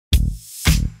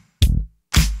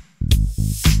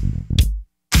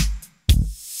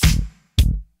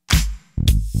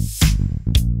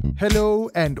Hello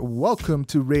and welcome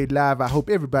to RedLive. I hope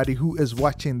everybody who is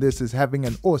watching this is having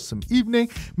an awesome evening.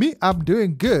 Me, I'm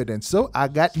doing good, and so I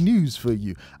got news for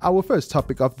you. Our first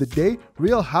topic of the day,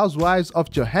 Real Housewives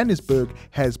of Johannesburg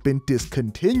has been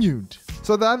discontinued.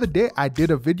 So the other day, I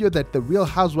did a video that the Real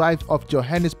Housewives of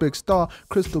Johannesburg star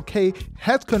Crystal K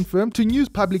has confirmed to news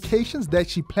publications that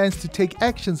she plans to take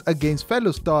actions against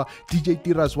fellow star DJ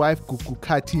Tira's wife Gugu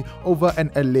Kati over an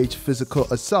alleged physical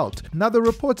assault. Now the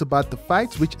reports about the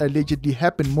fights, which allegedly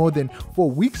happened more than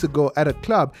 4 weeks ago at a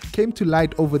club, came to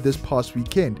light over this past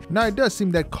weekend. Now it does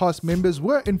seem that cast members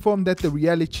were informed that the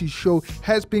reality show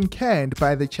has been canned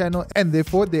by the channel and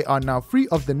therefore they are now free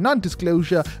of the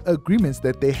non-disclosure agreements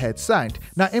that they had signed.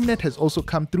 Now Mnet has also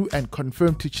come through and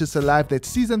confirmed to RHOJ that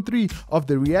season 3 of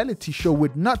the reality show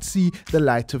would not see the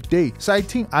light of day,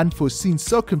 citing unforeseen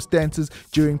circumstances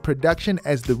during production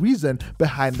as the reason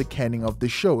behind the canning of the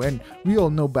show. And we all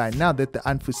know by now that the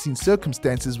unforeseen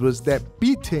circumstances was that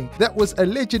beating that was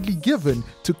allegedly given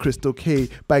to Crystal K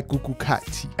by Gugu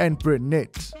Kati and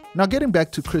Burnett. Now getting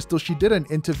back to Crystal, she did an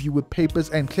interview with Papers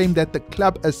and claimed that the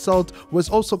club assault was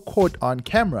also caught on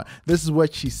camera. This is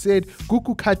what she said: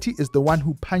 Gugu Kati is the one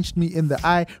who punched me in the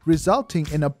eye, resulting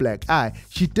in a black eye.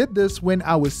 She did this when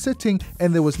I was sitting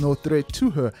and there was no threat to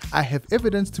her. I have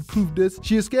evidence to prove this.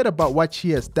 She is scared about what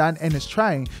she has done and is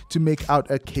trying to make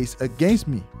out a case against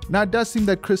me. Now it does seem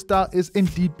that Crystal is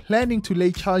indeed planning to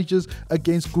lay charges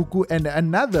against Gugu and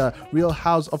another Real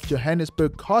House of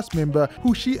Johannesburg cast member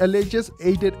who she alleges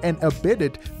aided and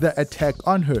abetted the attack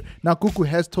on her. Now Gugu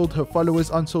has told her followers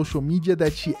on social media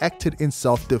that she acted in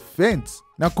self-defense.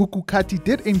 Now Gugu Kati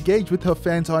did engage with her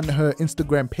fans on her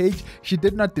Instagram page. She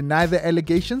did not deny the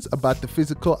allegations about the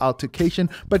physical altercation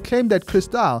but claimed that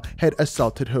Crystal had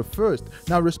assaulted her first.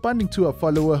 Now responding to a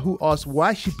follower who asked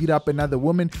why she beat up another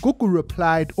woman, Gugu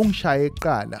replied, "Ungishaye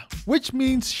qala," which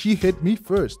means she hit me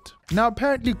first. Now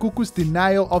apparently Gugu's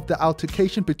denial of the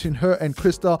altercation between her and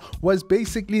Crystal was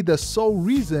basically the sole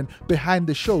reason behind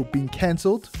the show being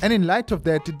cancelled. And in light of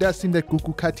that, it does seem that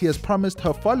Gugu Kati has promised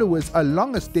her followers a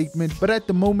longer statement, but at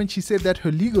the moment she said that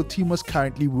her legal team was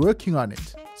currently working on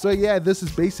it. So yeah, this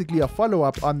is basically a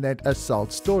follow-up on that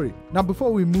assault story. Now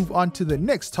before we move on to the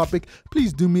next topic,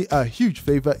 please do me a huge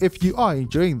favor. If you are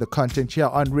enjoying the content here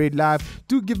on RedLive,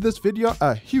 do give this video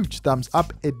a huge thumbs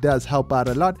up. It does help out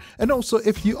a lot. And also,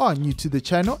 if you are new to the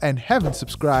channel and haven't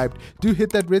subscribed, do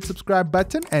hit that red subscribe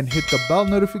button and hit the bell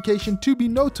notification to be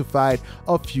notified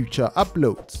of future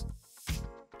uploads.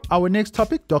 Our next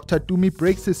topic, Dr. Tumi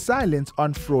breaks his silence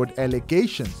on fraud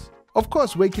allegations. Of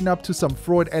course, waking up to some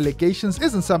fraud allegations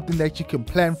isn't something that you can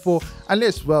plan for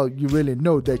unless, well, you really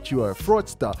know that you are a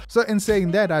fraudster. So in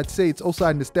saying that, I'd say it's also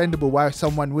understandable why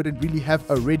someone wouldn't really have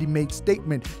a ready-made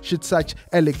statement should such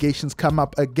allegations come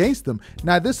up against them.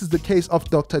 Now, this is the case of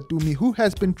Dr. Tumi, who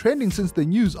has been trending since the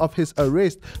news of his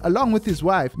arrest, along with his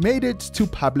wife, made it to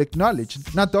public knowledge.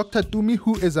 Now, Dr. Tumi,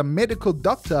 who is a medical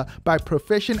doctor by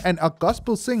profession and a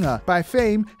gospel singer by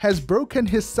fame, has broken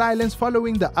his silence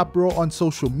following the uproar on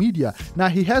social media. Now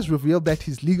he has revealed that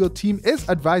his legal team is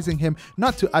advising him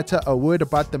not to utter a word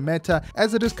about the matter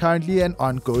as it is currently an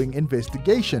ongoing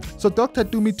investigation. So Dr.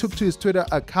 Tumi took to his Twitter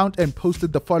account and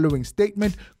posted the following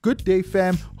statement: "Good day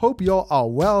fam, hope y'all are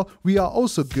well, we are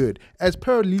also good. As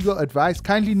per legal advice,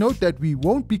 kindly note that we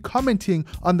won't be commenting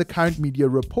on the current media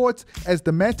reports as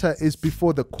the matter is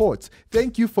before the courts.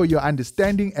 Thank you for your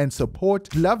understanding and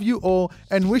support. Love you all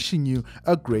and wishing you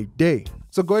a great day."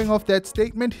 So going off that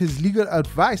statement, his legal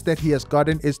advice that he has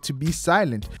gotten is to be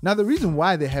silent. Now the reason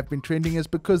why they have been trending is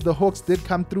because the Hawks did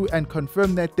come through and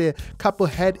confirm that their couple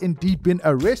had indeed been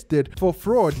arrested for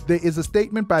fraud. There is a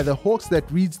statement by the Hawks that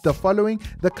reads the following: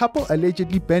 "The couple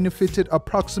allegedly benefited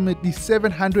approximately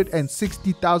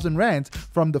 760,000 rands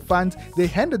from the funds. They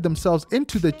handed themselves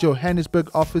into the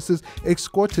Johannesburg offices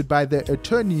escorted by their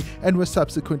attorney and were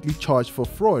subsequently charged for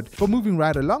fraud." But moving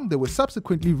right along, they were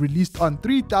subsequently released on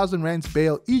 3,000 rands bail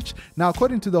each. Now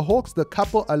according to the Hawks, the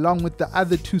couple along with the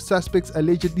other two suspects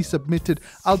allegedly submitted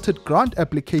altered grant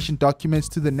application documents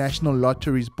to the National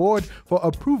Lotteries Board for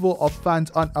approval of funds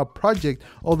on a project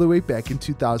all the way back in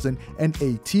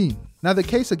 2018. Now the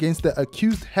case against the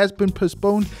accused has been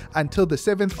postponed until the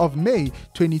 7th of May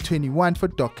 2021 for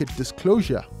docket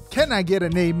disclosure. Can I get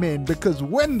an amen? Because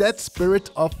when that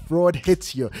spirit of fraud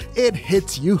hits you, it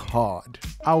hits you hard.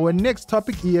 Our next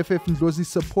topic, EFF Ndlozi's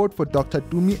support for Dr.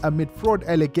 Tumi amid fraud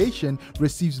allegation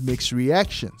receives mixed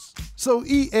reactions. So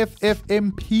EFF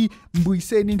MP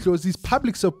Mbuyiseni Ndlozi's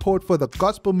public support for the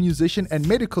gospel musician and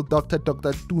medical doctor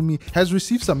Dr. Tumi has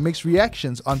received some mixed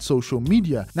reactions on social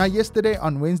media. Now yesterday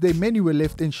on Wednesday, many many were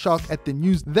left in shock at the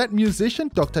news that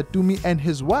musician Dr. Tumi and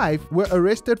his wife were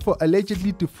arrested for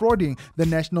allegedly defrauding the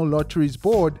National Lotteries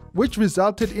Board, which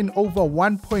resulted in over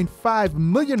 1.5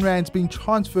 million rands being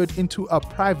transferred into a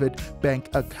private bank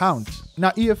account.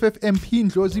 Now, EFF MP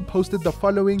Ndlozi posted the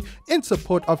following in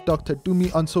support of Dr.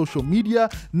 Tumi on social media: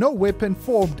 "No weapon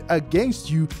formed against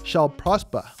you shall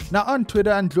prosper." Now, on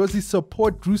Twitter, Ndlozi's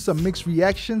support drew some mixed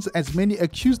reactions as many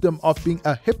accused him of being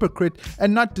a hypocrite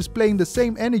and not displaying the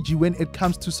same energy when it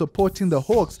comes to supporting the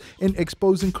hawks in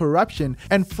exposing corruption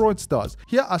and fraudsters.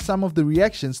 Here are some of the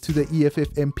reactions to the EFF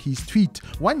MP's tweet.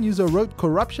 One user wrote,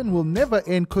 "Corruption will never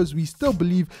end because we still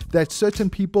believe that certain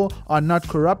people are not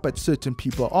corrupt but certain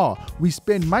people are. We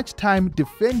spend much time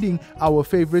defending our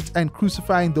favorites and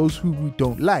crucifying those who we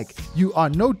don't like. You are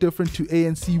no different to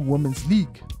ANC Women's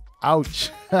League." Ouch.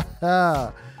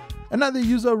 Another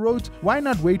user wrote, "Why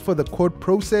not wait for the court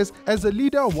process? As a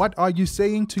leader, what are you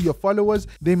saying to your followers?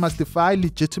 They must defy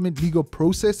legitimate legal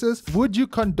processes? Would you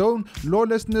condone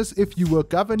lawlessness if you were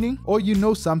governing? Or you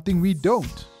know something we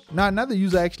don't?" Now, another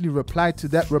user actually replied to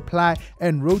that reply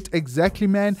and wrote, "Exactly,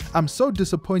 man. I'm so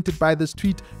disappointed by this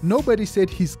tweet. Nobody said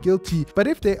he's guilty, but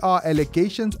if there are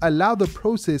allegations, allow the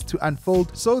process to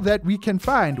unfold so that we can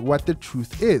find what the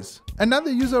truth is."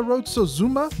 Another user wrote, "So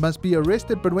Zuma must be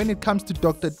arrested, but when it comes to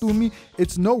Dr. Tumi,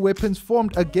 it's no weapons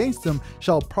formed against him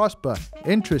shall prosper."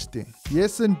 Interesting.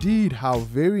 Yes, indeed. How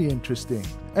very interesting.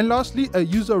 And lastly, a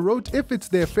user wrote, "If it's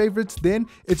their favorites, then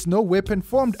it's no weapon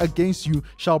formed against you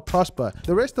shall prosper.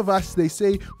 The rest of us, they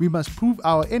say, we must prove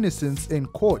our innocence in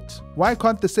court." Why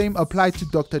can't the same apply to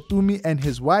Dr. Tumi and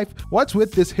his wife? What's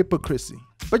with this hypocrisy?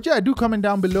 But yeah, do comment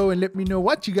down below and let me know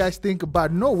what you guys think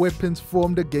about "no weapons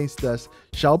formed against us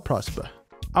shall prosper."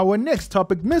 Our next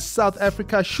topic, Miss South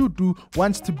Africa Shudu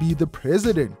wants to be the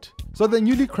president. So the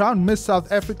newly crowned Miss South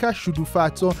Africa,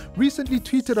 Shudufhadzo, recently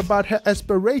tweeted about her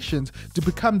aspirations to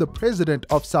become the president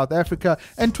of South Africa,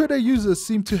 and Twitter users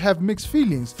seem to have mixed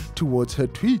feelings towards her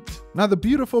tweet. Now, the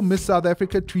beautiful Miss South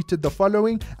Africa tweeted the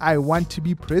following: "I want to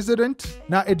be president."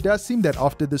 Now, it does seem that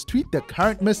after this tweet, the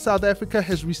current Miss South Africa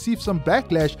has received some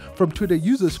backlash from Twitter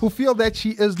users who feel that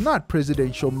she is not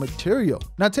presidential material.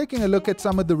 Now, taking a look at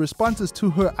some of the responses to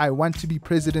her "I want to be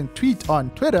president" tweet on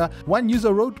Twitter, one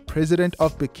user wrote, "President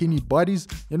of bikini bodies.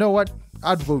 You know what?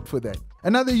 I'd vote for that."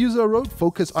 Another user wrote,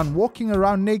 "Focus on walking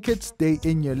around naked, stay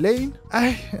in your lane."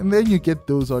 And then you get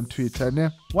those on Twitter.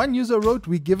 Né? One user wrote,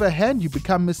 "We give a hand, you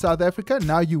become Miss South Africa,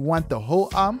 now you want the whole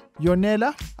arm.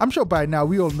 Yonela." I'm sure by now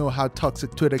we all know how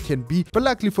toxic Twitter can be, but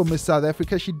luckily for Miss South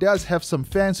Africa, she does have some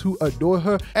fans who adore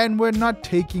her and were not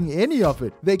taking any of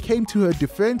it. They came to her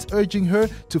defense, urging her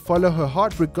to follow her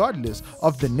heart regardless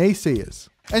of the naysayers.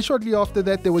 And shortly after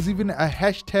that, there was even a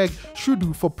hashtag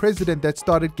Shudu for president that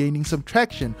started gaining some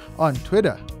traction on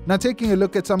Twitter. Now, taking a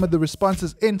look at some of the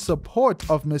responses in support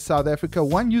of Miss South Africa,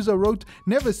 one user wrote,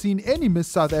 "Never seen any Miss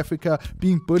South Africa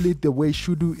being bullied the way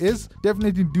Shudu is."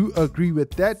 Definitely do agree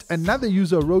with that. Another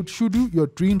user wrote, "Shudu, your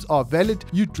dreams are valid.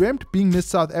 You dreamt being Miss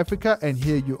South Africa and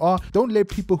here you are. Don't let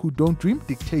people who don't dream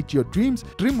dictate your dreams.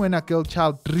 Dream when a girl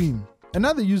child dream."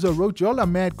 Another user wrote, "Y'all are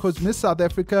mad cause Miss South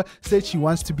Africa said she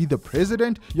wants to be the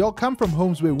president. Y'all come from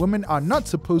homes where women are not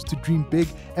supposed to dream big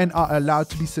and are allowed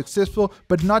to be successful,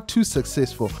 but not too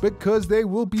successful because they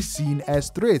will be seen as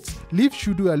threats. Leave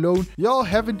Shudu alone. Y'all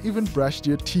haven't even brushed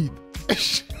your teeth."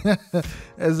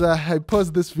 As I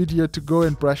pause this video to go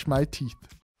and brush my teeth.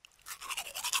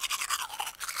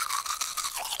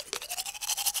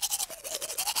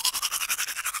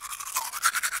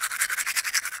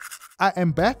 I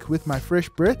am back with my fresh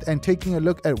breath and taking a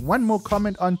look at one more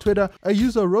comment on Twitter. A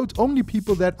user wrote, "Only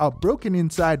people that are broken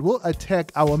inside will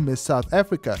attack our Miss South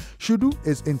Africa. Shudu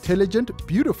is intelligent,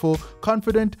 beautiful,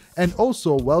 confident, and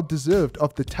also well deserved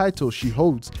of the title she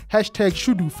holds. Hashtag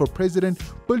Shudu for president.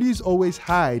 Bullies always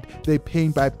hide their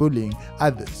pain by bullying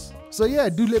others." So yeah,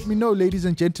 do let me know, ladies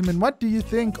and gentlemen, what do you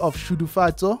think of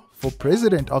Shudufhadzo for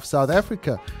president of South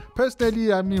Africa?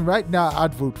 Personally, I mean, right now,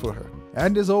 I'd vote for her.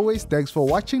 And as always, thanks for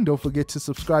watching. Don't forget to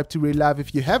subscribe to RedLive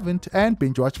if you haven't, and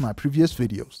binge watch my previous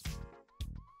videos.